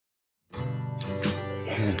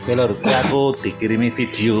Lur, aku dikirimi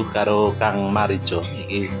video karo Kang Marijo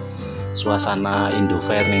iki suasana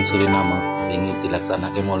Indofair ning Suriname ini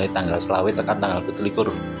dilaksanake mulai tanggal 20 tekan tanggal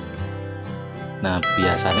 27. Nah,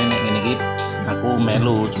 biasanya nek ngene iki aku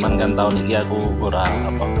melu, cuman kan tahun ini aku ora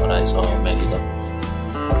iso melu to.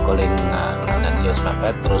 Mergo ling dan yo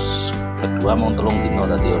mepet, terus kedua mau telung dino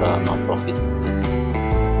dadi ora no profit.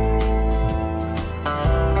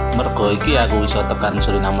 Mergo iki aku iso tekan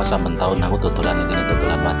Suriname saben tahun aku dodolan iki,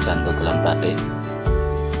 dodolan wajan, dodolan batik.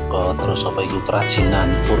 Kok terus apa iku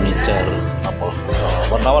kerajinan, furniture, apa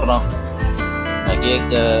warna-warna. Nah iki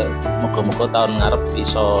muga-muga tahun ngarep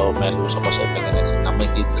iso melu sapa sing pengen Suriname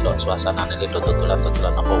iki delok suasanane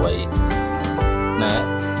dodolan-dodolan apa wae. Nah,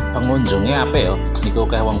 pengunjungnya apa ya? Iku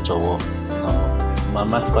kayak wong Jawa.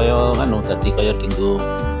 Mamah kaya anu dadi kaya dinggo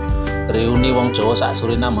reuni wong Jawa sak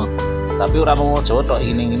Suriname. Tapi ora mau Jawa tok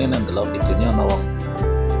ngene-ngene nang delok videone ana wong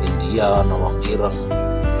India, ana wong Ireng.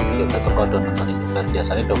 Ya teko do nonton Indofair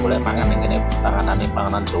biasane do golek mangan ning kene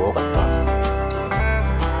panganan Jawa kan.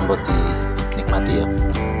 Engko dinikmati ya.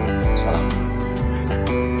 Salam.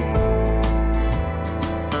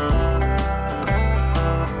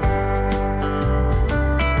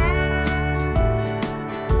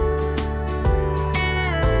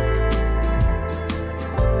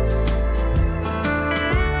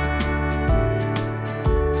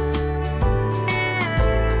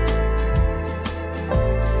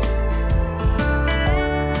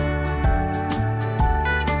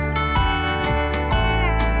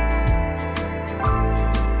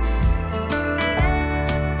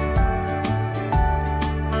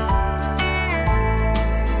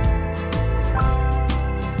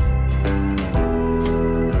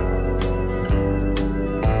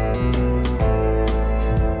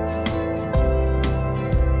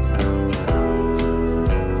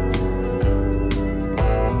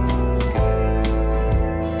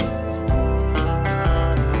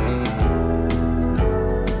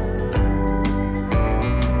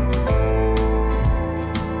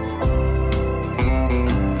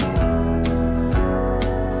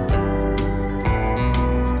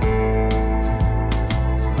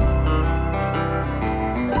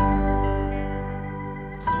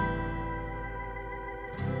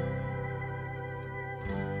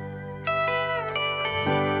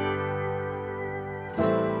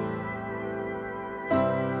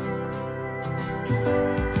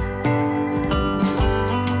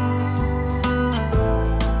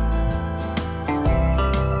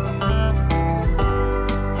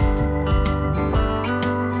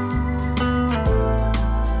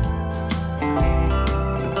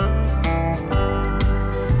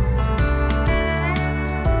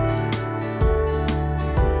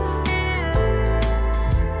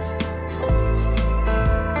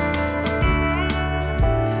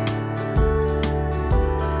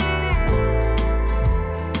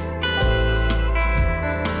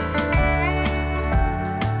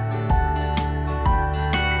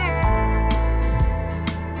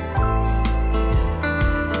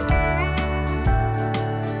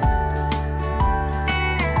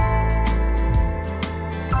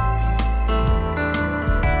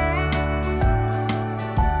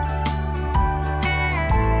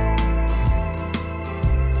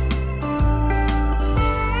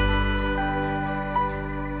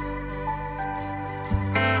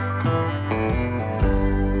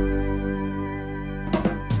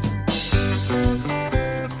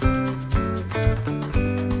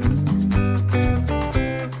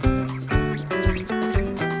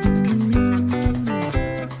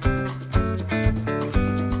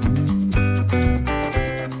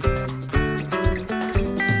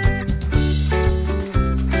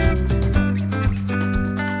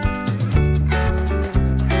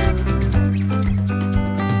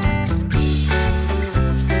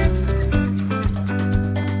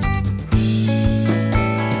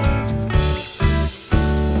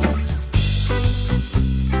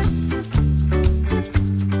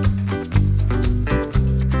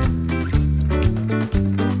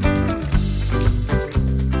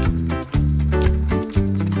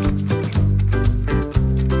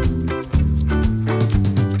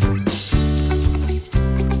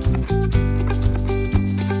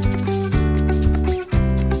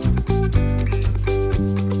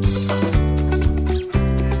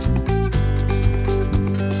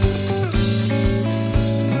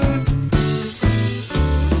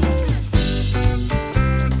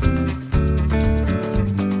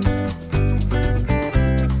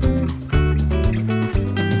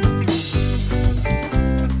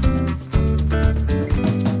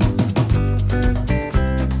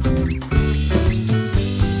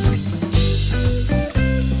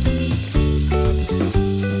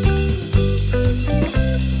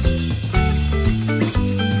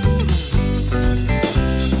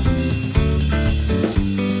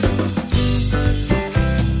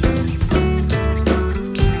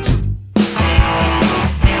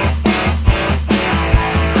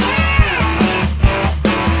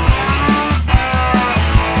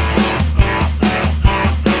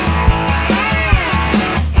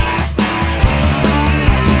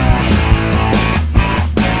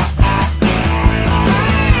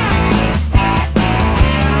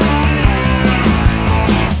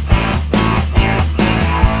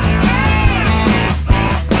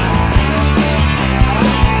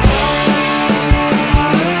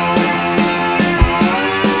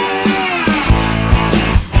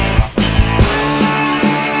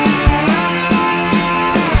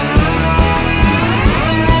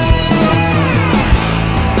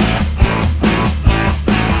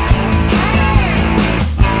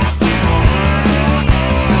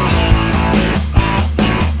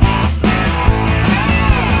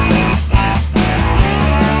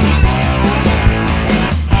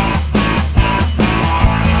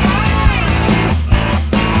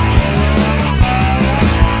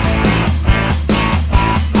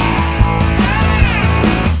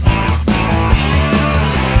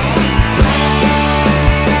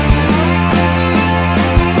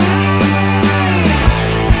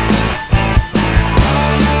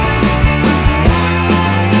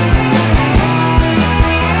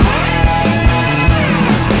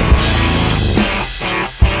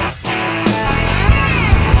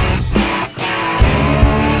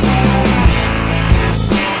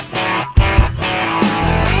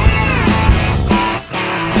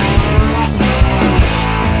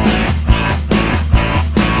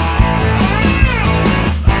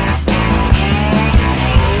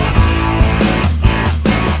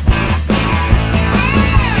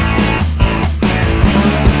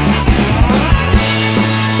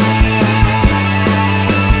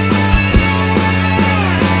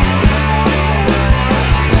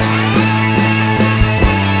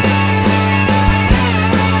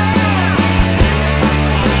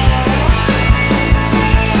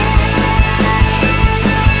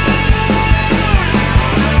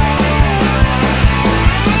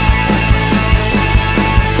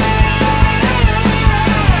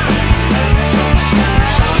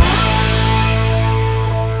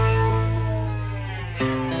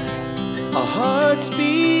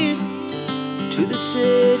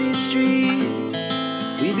 city streets,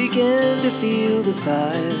 we began to feel the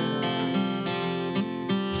fire.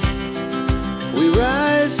 We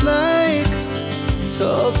rise like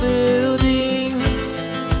tall buildings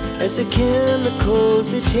as the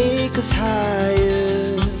chemicals, they take us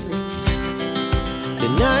higher. The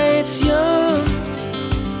night's young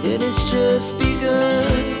and it's just begun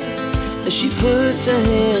as she puts her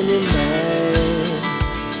hand in mine.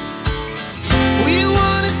 We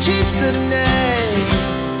wanna chase the night,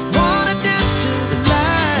 wanna dance to the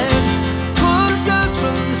light, pull the stars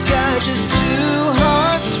from the sky, just two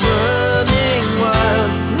hearts running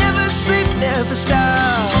wild. Never sleep, never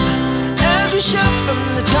stop, as we shout from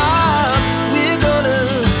the top. We're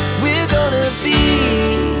gonna be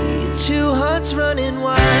two hearts running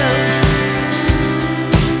wild.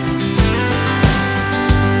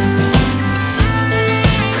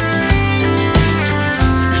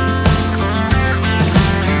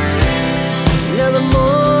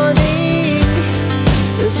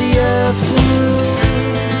 Afternoon,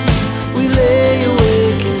 we lay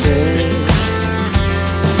awake in bed.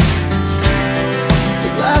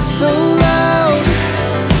 It laughs so loud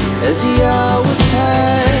as the hours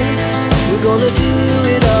pass. We're gonna do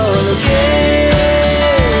it all again.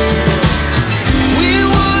 We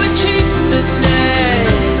wanna chase the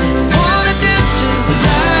night, wanna dance to the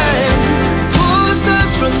light, pull the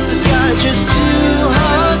stars from the sky, just two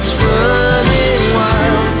hearts running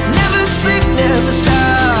wild. Never sleep, never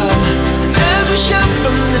stop, we shout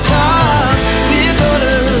from the top. We're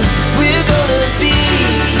gonna be, we're gonna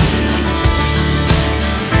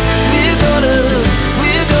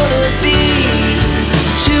be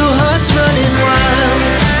two hearts running wild.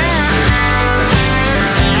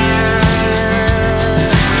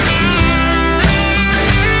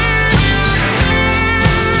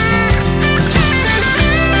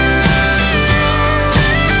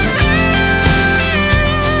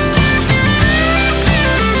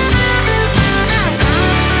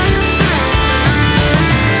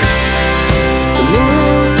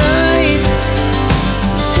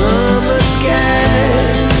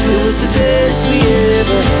 The best we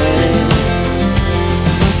ever had,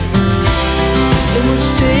 and we'll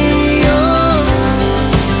stay on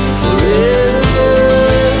forever.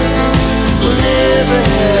 We'll never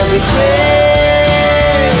have regrets.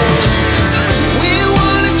 We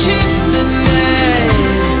wanna chase the night,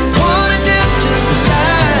 wanna dance to the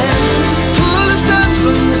light, pull the stars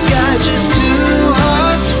from the sky, just two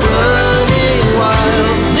hearts running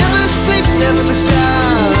wild. Never sleep, never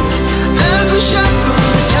stop, as we shout from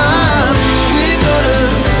the top.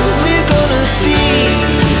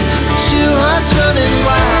 Running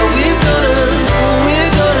wild, we're gonna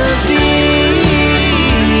be,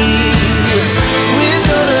 we're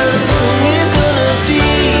gonna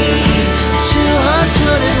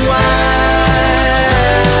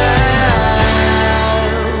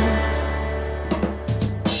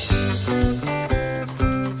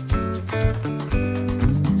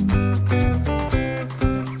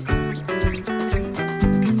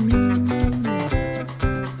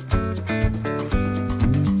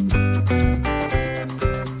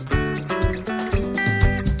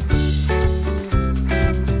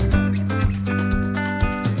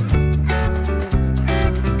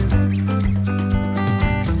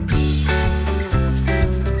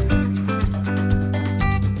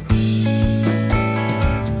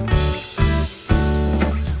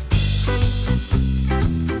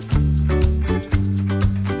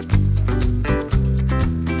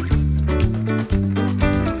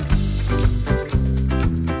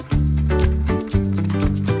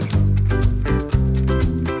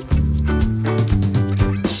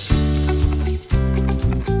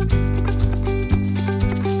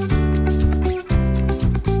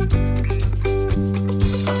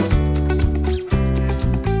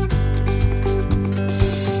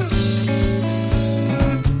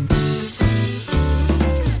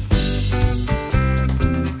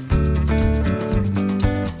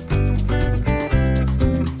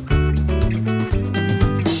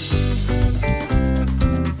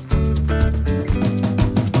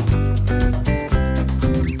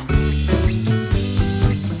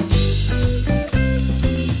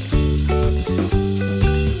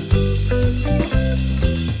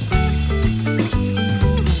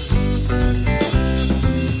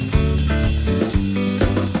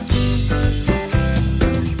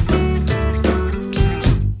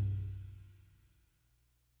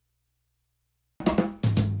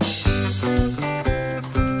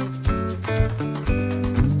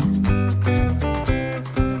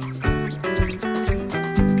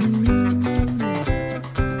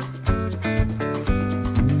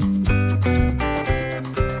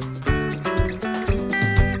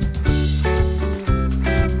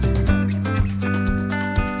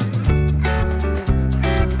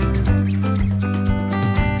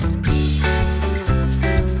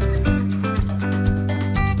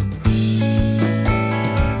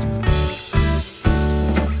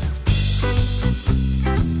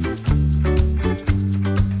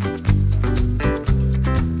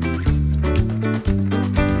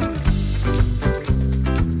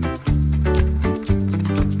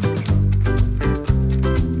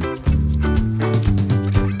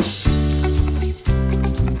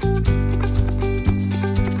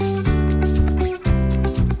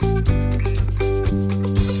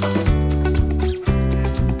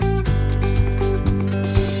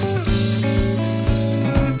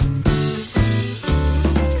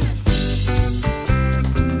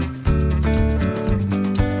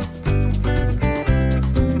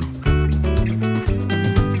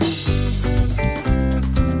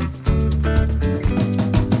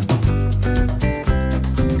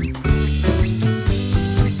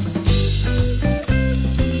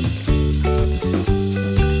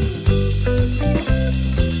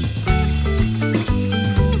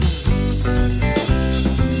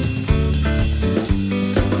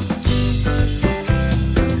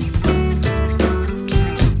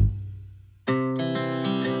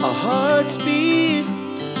Our hearts beat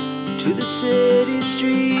to the city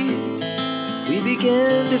streets. We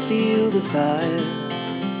began to feel the fire.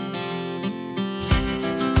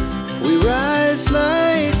 We rise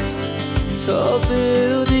like tall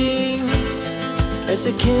buildings as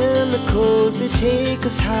the chemicals, they take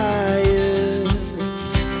us higher.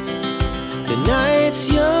 The night's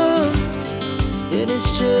young and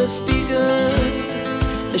it's just begun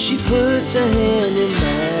as she puts her hand in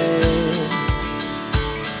mine.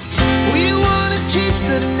 We wanna chase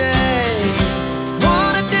the night,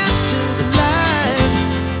 wanna dance to the light,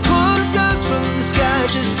 pull the stars from the sky,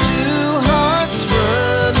 just two hearts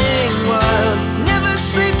running wild. Never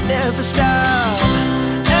sleep, never stop,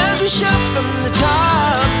 as we shout from the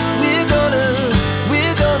top. We're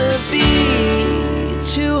gonna be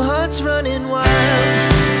two hearts running wild.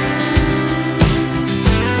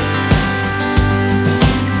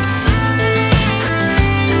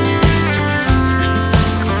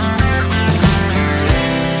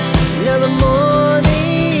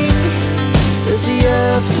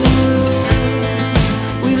 Afternoon,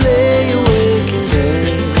 we lay awake in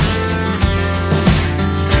bed.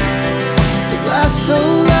 It laughs so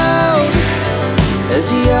loud as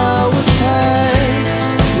the hours pass.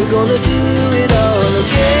 We're gonna do it all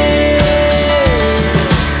again.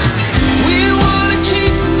 We wanna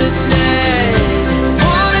chase the night,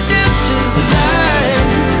 wanna dance to the light,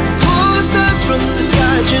 pull the stars from the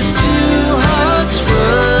sky, just two hearts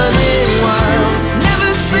running wild. Never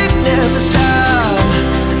sleep, never stop,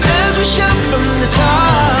 shout from the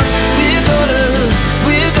top. We're gonna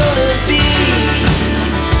be.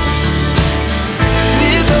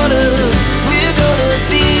 We're gonna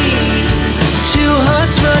be two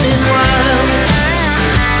hearts running wild.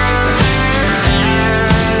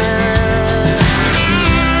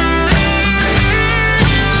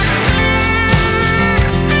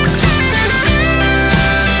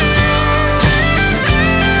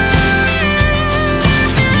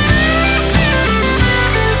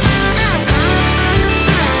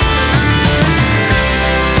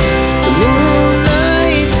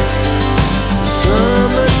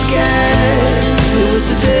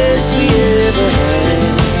 The best we ever had,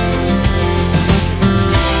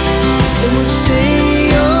 and we'll stay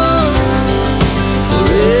young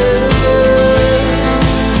forever.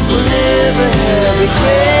 We'll never have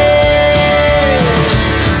regrets.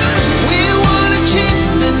 We wanna chase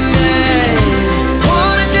the night,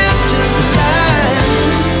 wanna dance to the light,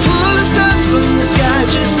 pull the stars from the sky,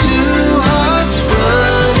 just two hearts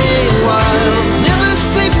running wild. Never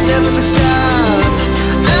sleep, never stop,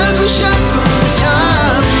 as we shout from the top.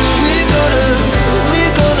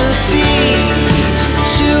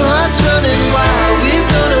 Running wild, we're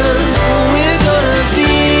gonna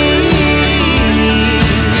be.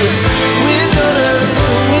 We're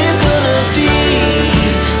gonna be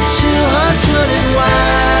two hearts running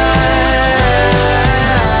wild.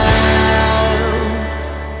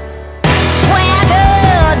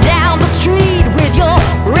 Swagger down the street with your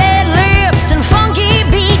red lips and funky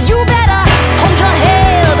beat. You better hold your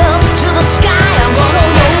head up to the sky. I'm gonna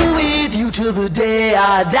roll with you till the day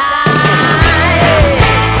I die.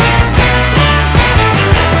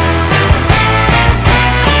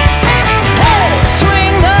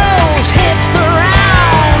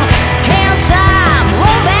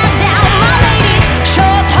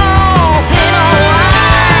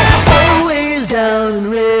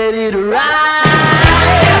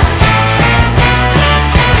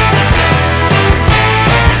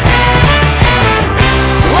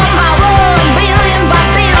 One by one, billion by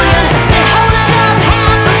billion, been holding up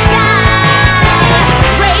half the sky.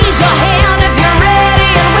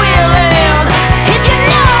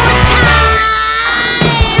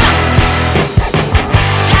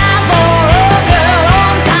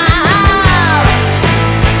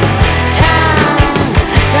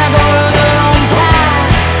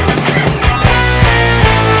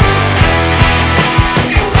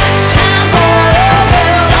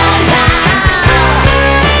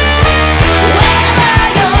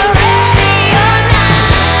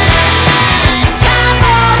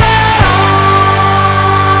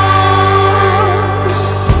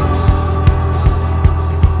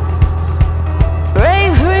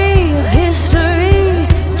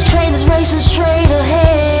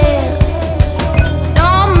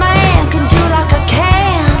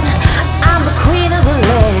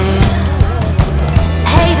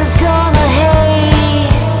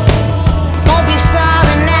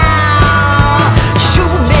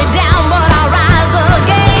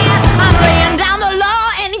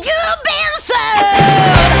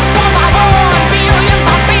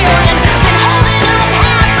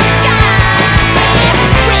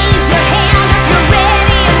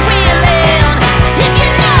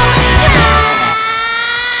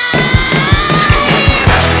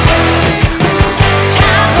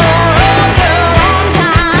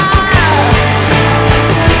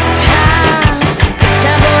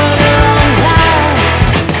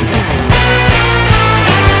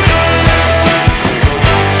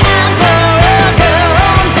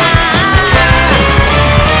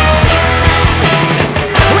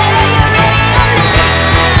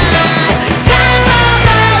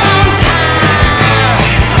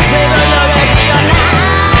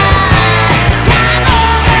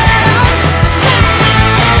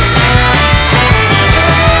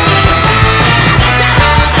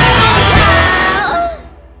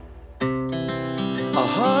 Our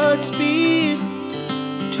hearts beat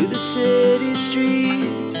to the city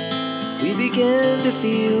streets. We began to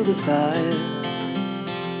feel the fire.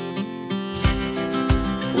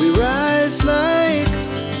 We rise like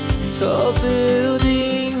tall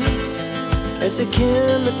buildings as the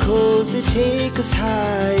chemicals, they take us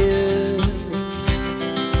higher.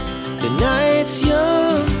 The night's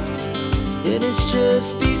young and it's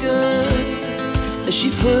just begun as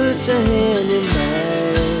she puts her hand in mine.